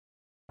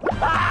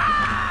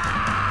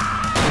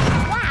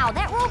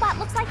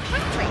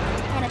Patrick,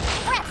 and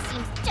its breath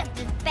seems just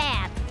as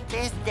bad.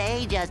 This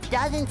day just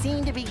doesn't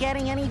seem to be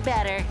getting any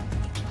better.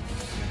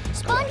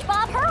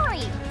 SpongeBob,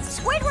 hurry!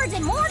 Squidward's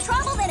in more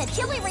trouble than a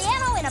chili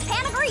relleno in a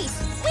pan of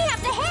grease. We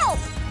have to help!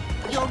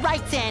 You're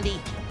right, Sandy.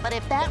 But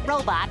if that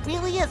robot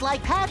really is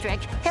like Patrick,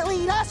 he'll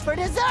eat us for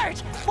dessert.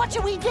 What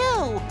should we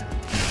do?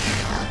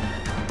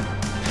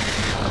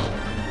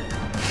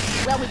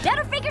 Well, we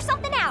better figure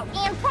something out,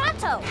 and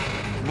pronto!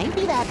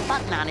 Maybe that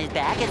button on his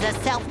back is a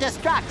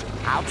self-destruct.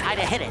 I'll try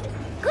to hit it.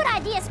 Good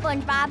idea,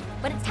 SpongeBob,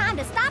 but it's time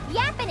to stop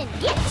yapping and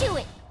get to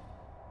it.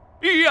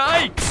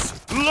 Yikes!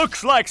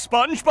 Looks like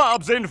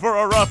SpongeBob's in for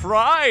a rough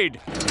ride.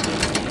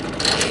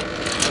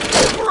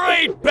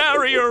 Great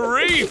Barrier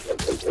Reef!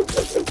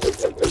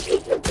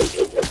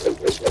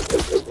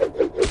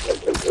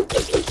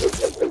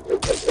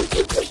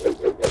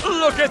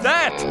 Look at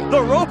that!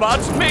 The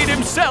robot's made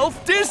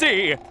himself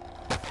dizzy!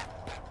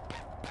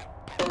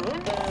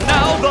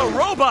 Now the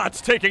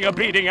robot's taking a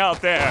beating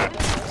out there!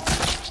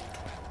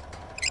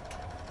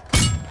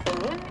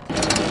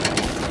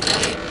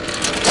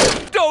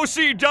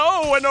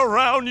 Do-si-do, and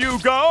around you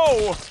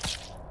go!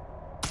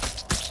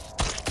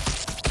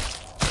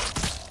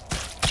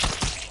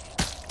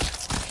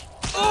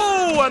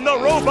 Oh, and the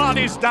robot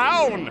is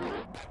down!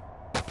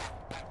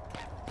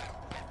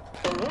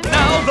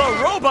 Now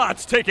the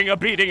robot's taking a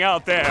beating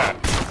out there!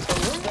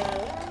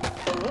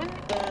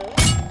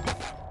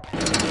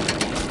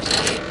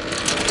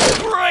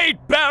 Great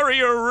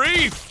Barrier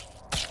Reef!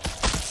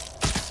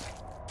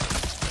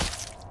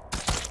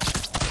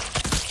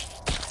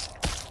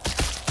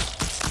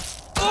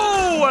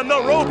 Oh, and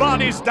the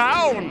robot is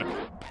down!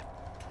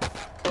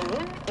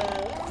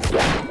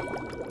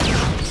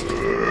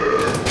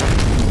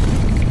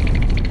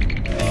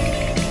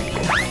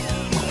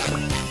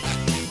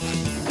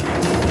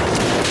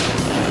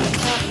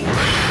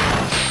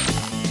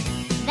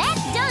 That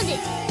does it!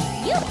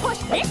 You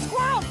pushed this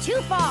squirrel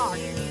too far.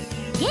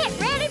 Get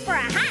ready for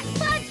a hot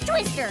fudge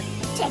twister,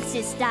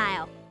 Texas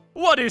style.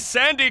 What is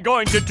Sandy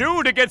going to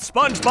do to get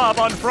SpongeBob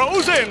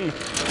unfrozen?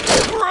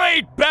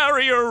 Great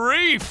Barrier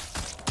Reef!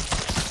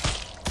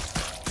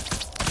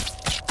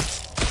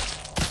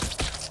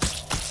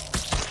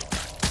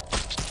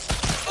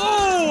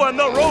 Oh, and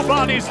the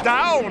robot is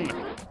down!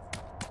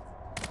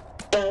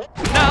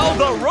 Now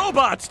the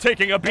robot's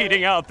taking a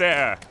beating out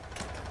there!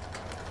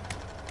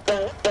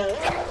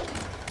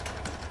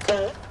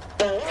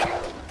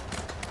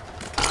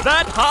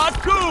 That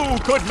hot goo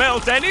could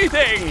melt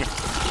anything!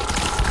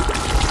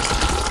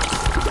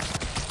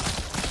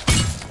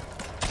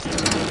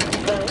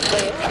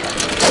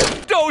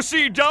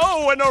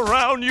 Do-si-do, and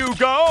around you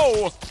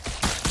go!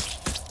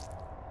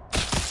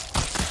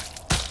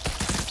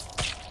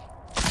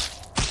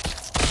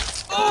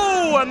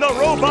 Oh, and the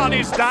robot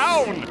is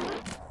down!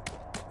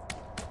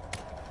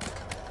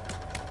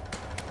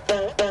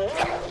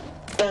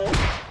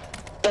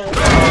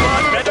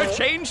 Robot better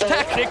change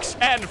tactics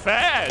and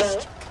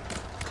fast!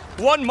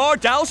 One more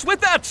douse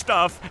with that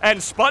stuff, and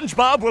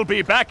SpongeBob will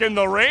be back in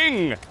the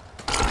ring!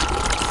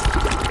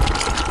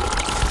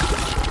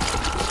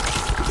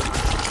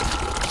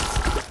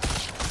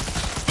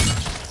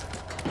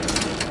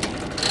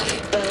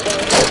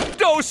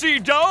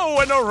 Do-si-do,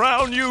 and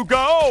around you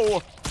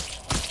go!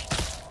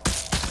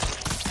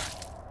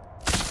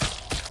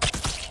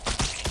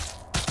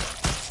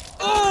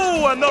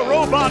 Oh, and the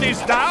robot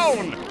is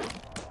down!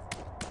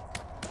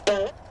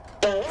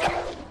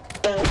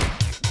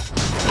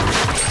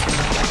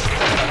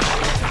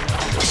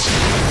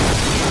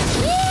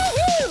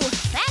 Woo-hoo!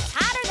 That's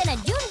hotter than a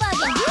June bug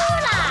in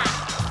July!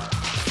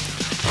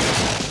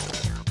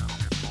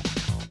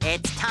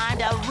 It's time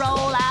to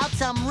roll out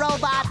some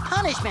robot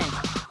punishment.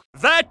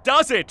 That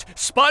does it!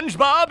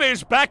 SpongeBob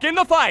is back in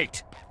the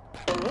fight!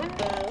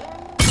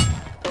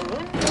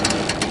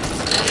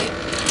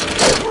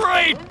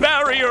 Great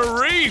Barrier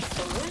Reef!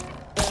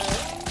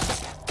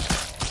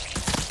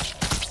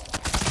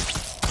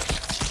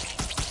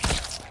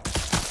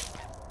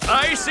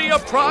 I see a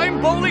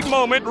prime bowling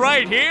moment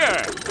right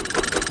here!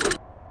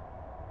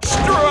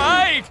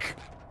 Strike!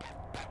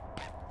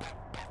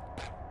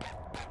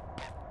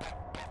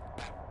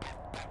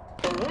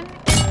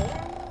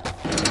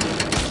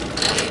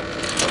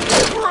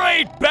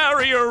 Great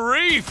Barrier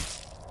Reef!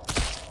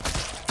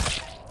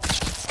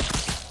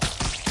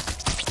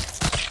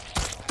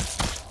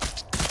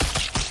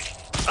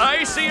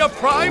 I see a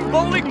prime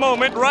bowling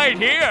moment right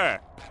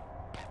here!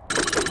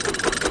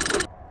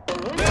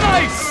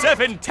 Nice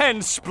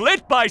 7-10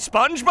 split by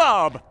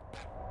SpongeBob!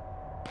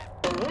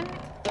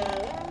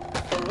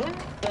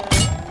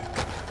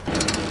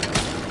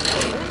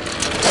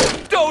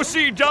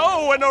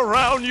 Do-si-do, and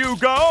around you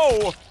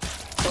go!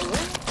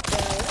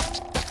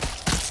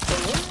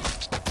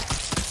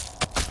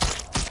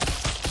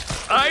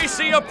 I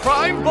see a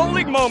prime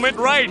bowling moment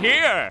right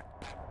here!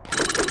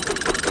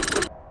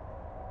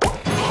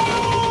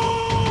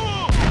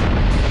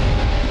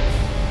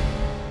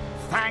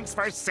 Thanks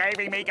for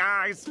saving me,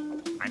 guys.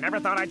 I never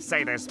thought I'd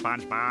say this,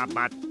 SpongeBob,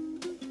 but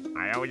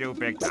I owe you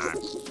big time.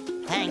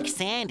 Thanks,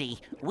 Sandy.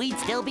 We'd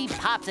still be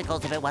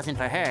popsicles if it wasn't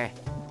for her.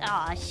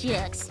 Aw,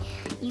 shucks.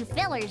 You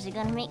fellers are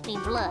gonna make me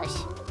blush.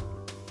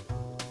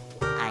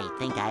 I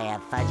think I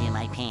have fudge in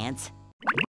my pants.